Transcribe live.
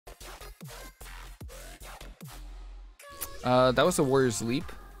That was the Warrior's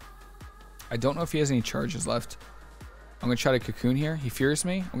Leap. I don't know if he has any charges left. I'm gonna try to cocoon here. He fears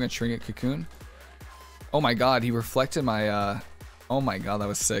me. I'm gonna trinket cocoon. Oh my god, he reflected my oh my god, that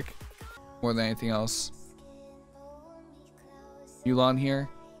was sick. More than anything else. Yulon here.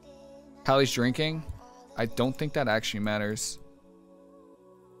 Kali's drinking. I don't think that actually matters.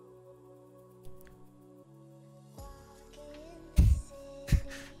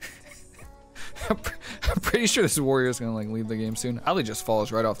 I'm pretty sure this warrior is gonna like leave the game soon. Ali just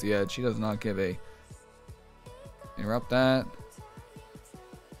falls right off the edge. He does not give a. Interrupt that.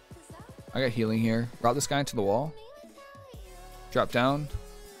 I got healing here. Route this guy into the wall. Drop down.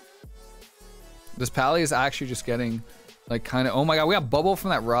 This Pally is actually just getting like kind of. Oh my god, we got bubble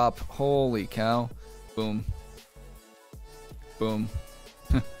from that Rop. Holy cow! Boom. Boom.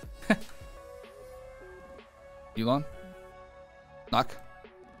 Yulon. Knock.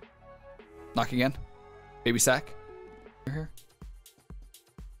 Knock again. Baby sack. Here.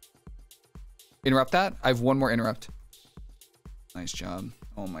 Interrupt that. I have one more interrupt. Nice job.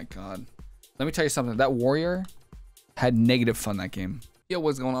 Oh my god. Let me tell you something. That warrior had negative fun that game. Yo,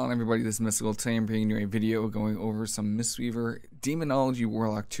 what's going on, everybody? This is Mystical. Today I'm bringing you a video going over some Mistweaver Demonology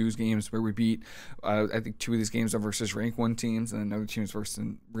Warlock 2's games where we beat, I think 2 of these games are versus rank 1 teams and another team is versus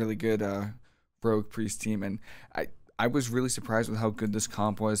a really good rogue priest team. And I was really surprised with how good this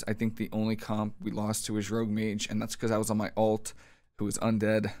comp was. I think the only comp we lost to was Rogue Mage, and that's because I was on my alt, who was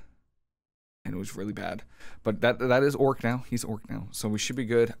undead, and it was really bad. But that is Orc now. He's Orc now, so we should be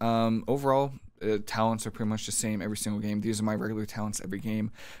good. Overall, talents are pretty much the same every single game. These are my regular talents every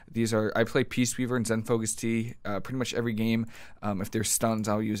game. These are, I play Peaceweaver and Zen Focus T pretty much every game. If there's stuns,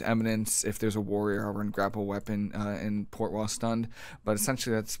 I'll use Eminence. If there's a warrior, I'll run Grapple Weapon and Port while stunned. But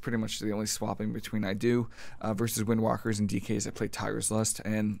essentially, that's pretty much the only swapping between I do. Versus Windwalkers and DKs, I play Tiger's Lust.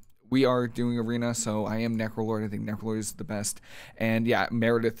 And we are doing Arena, so I am Necrolord. I think Necrolord is the best. And yeah,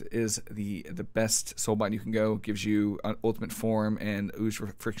 Meredith is the best soulbind you can go. Gives you an ultimate form and ooze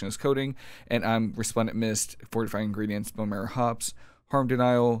frictionless coating. And I'm Resplendent Mist, Fortifying Ingredients, Bone Marrow Hops, Harm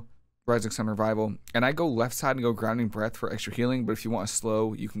Denial, Rising Sun Revival. And I go left side and go Grounding Breath for extra healing. But if you want a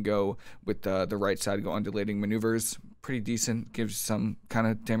slow, you can go with the right side, go Undulating Maneuvers. Pretty decent, gives some kind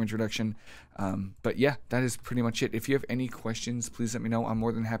of damage reduction. But yeah, that is pretty much it. If you have any questions, please let me know. I'm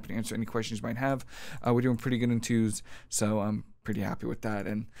more than happy to answer any questions you might have. We're doing pretty good in 2s, so I'm pretty happy with that.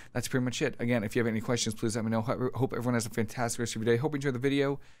 And that's pretty much it. Again, if you have any questions, please let me know. Hope everyone has a fantastic rest of your day. Hope you enjoy the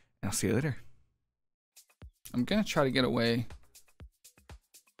video, and I'll see you later. I'm gonna try to get away.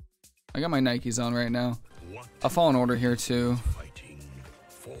 I got my Nikes on right now. I'll fall in order here too.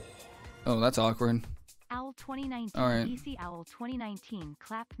 Oh, that's awkward. Owl 2019, all right. DC Owl 2019,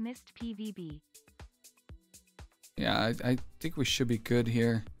 Clap Mist PvP. Yeah, I think we should be good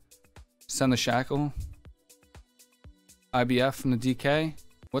here. Send the Shackle. IBF from the DK.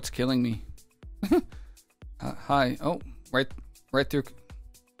 What's killing me? Hi. Oh, right through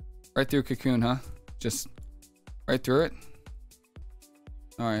Cocoon, huh? Just right through it.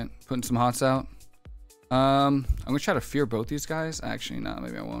 All right, putting some hots out. I'm gonna try to fear both these guys. Actually, no,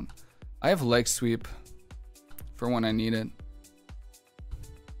 maybe I won't. I have leg sweep for when I need it,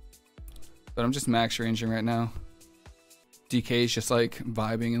 but I'm just max ranging right now. DK is just like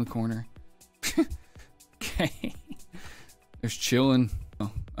vibing in the corner. Okay, they're chilling.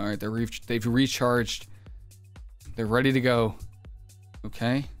 Oh, all right, they've recharged. They're ready to go.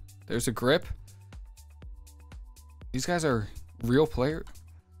 Okay, there's a grip. These guys are real players.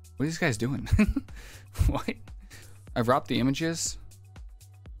 What are these guys doing? What? I've wrapped the images.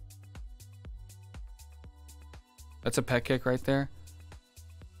 That's a pet kick right there.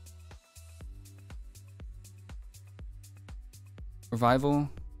 Revival.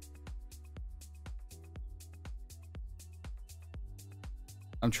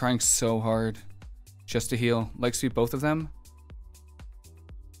 I'm trying so hard just to heal. Leg sweep both of them.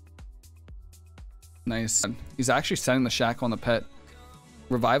 Nice. He's actually setting the shackle on the pet.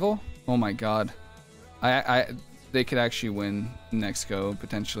 Revival? Oh my god. They could actually win next go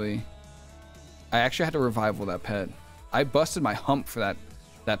potentially. I actually had to revival that pet. I busted my hump for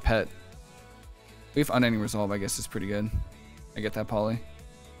that pet. We have unending resolve, I guess is pretty good. I get that poly.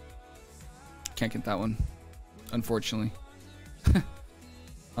 Can't get that one, unfortunately.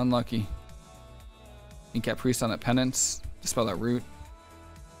 Unlucky. Incap Priest on that penance. Dispel that root.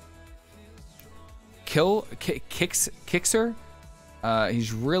 Kicks her.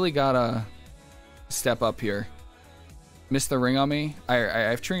 He's really gotta step up here. Missed the ring on me. I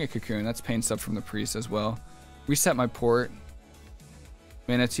have Trinket Cocoon. That's pain stuff from the priest as well. Reset my port.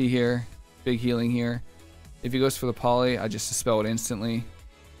 Manatee here. Big healing here. If he goes for the poly, I just dispel it instantly.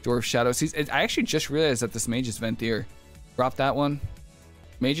 Door of Shadows. I actually just realized that this mage is Venthyr. Drop that one.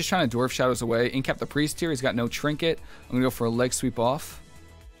 Mage is trying to Dwarf Shadows away. Incap the Priest here. He's got no trinket. I'm going to go for a leg sweep off.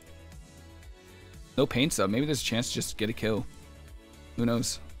 No pain sub. Maybe there's a chance to just get a kill. Who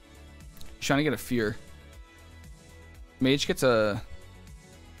knows? He's trying to get a fear. Mage gets a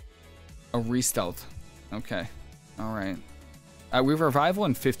re-stealth. Okay. Alright. We have revival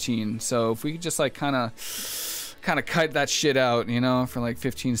in 15. So if we could just like kind of cut that shit out, you know, for like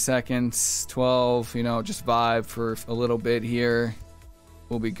 15 seconds, 12, you know, just vibe for a little bit here.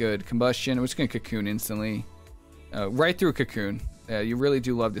 We'll be good. Combustion. We're just going to cocoon instantly. Right through cocoon. Yeah, you really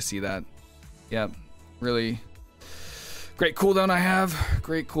do love to see that. Yep. Really great cooldown I have.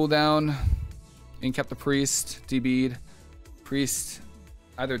 Great cooldown. Incap the Priest. DB'd. Priest.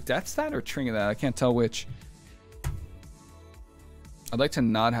 Either deaths that or Tringa that. I can't tell which. I'd like to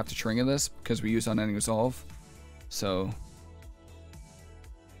not have to Tringa this because we use unending resolve. So.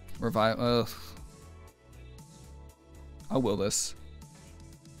 Revive. I'll will this.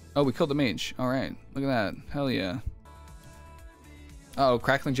 Oh, we killed the mage. Alright. Look at that. Hell yeah. Uh oh,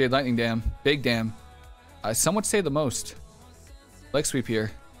 Crackling Jade Lightning Dam. Big dam. Some would say the most. Leg sweep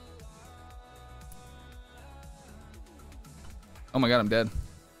here. Oh my god, I'm dead.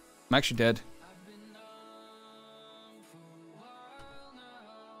 I'm actually dead.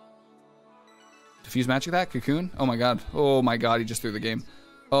 Diffuse magic that? Cocoon? Oh my god. Oh my god, he just threw the game.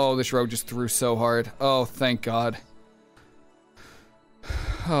 Oh, this rogue just threw so hard. Oh, thank god.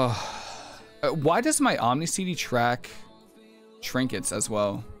 Oh. Why does my Omni CD track trinkets as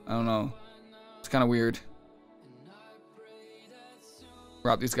well? I don't know. It's kind of weird.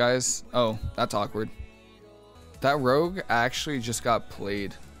 Rob these guys. Oh, that's awkward. That rogue actually just got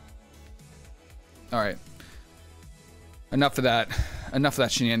played. Alright. Enough of that. Enough of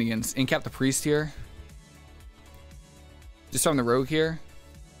that shenanigans. Incap the Priest here. Just on the rogue here.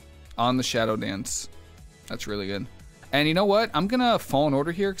 On the Shadow Dance. That's really good. And you know what? I'm going to fall in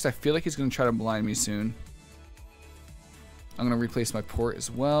order here because I feel like he's going to try to blind me soon. I'm going to replace my port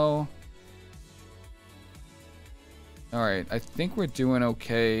as well. Alright, I think we're doing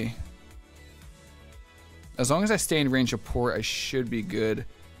okay. As long as I stay in range of port, I should be good.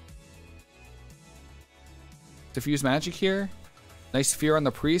 Diffuse magic here. Nice fear on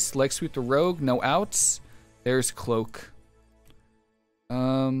the priest. Leg sweep the rogue. No outs. There's cloak.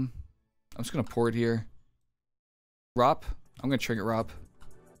 I'm just going to port here. Rop. I'm going to trigger Rop.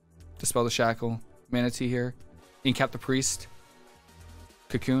 Dispel the shackle. Manatee here. Incap the priest.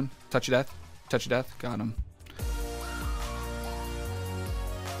 Cocoon. Touch of death. Touch of death. Got him.